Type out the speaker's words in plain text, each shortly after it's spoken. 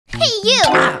Hey, you!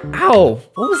 Ow!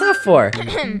 What was that for?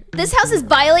 This house is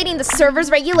violating the server's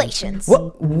regulations.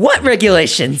 What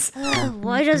regulations?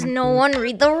 Why does no one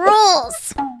read the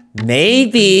rules?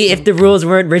 Maybe if the rules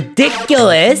weren't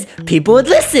ridiculous, people would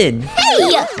listen.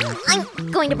 Hey!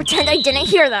 I'm going to pretend I didn't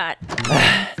hear that.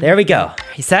 There we go. Are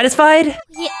you satisfied?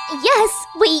 Yes.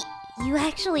 Wait, you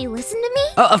actually listened to me?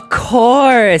 Oh, of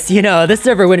course. You know, this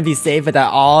server wouldn't be safe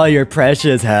without all your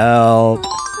precious help.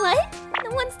 What?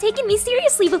 No one's taken me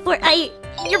seriously before.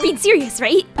 You're being serious,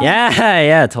 right?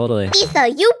 Yeah, totally. Etho,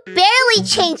 you barely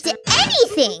changed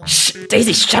anything! Shh,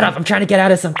 Daisy, shut up. I'm trying to get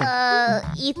out of something.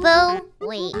 Etho?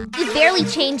 Wait, you barely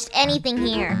changed anything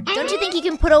here. Don't you think you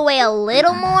can put away a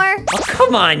little more? Oh,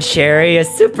 come on, Sherry. A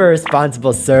super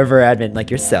responsible server admin like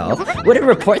yourself wouldn't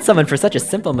report someone for such a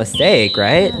simple mistake,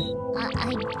 right?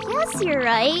 I guess you're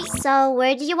right. So,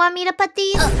 where do you want me to put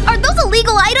these? Are those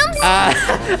illegal items?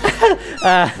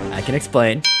 I can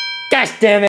explain. Gosh damn it!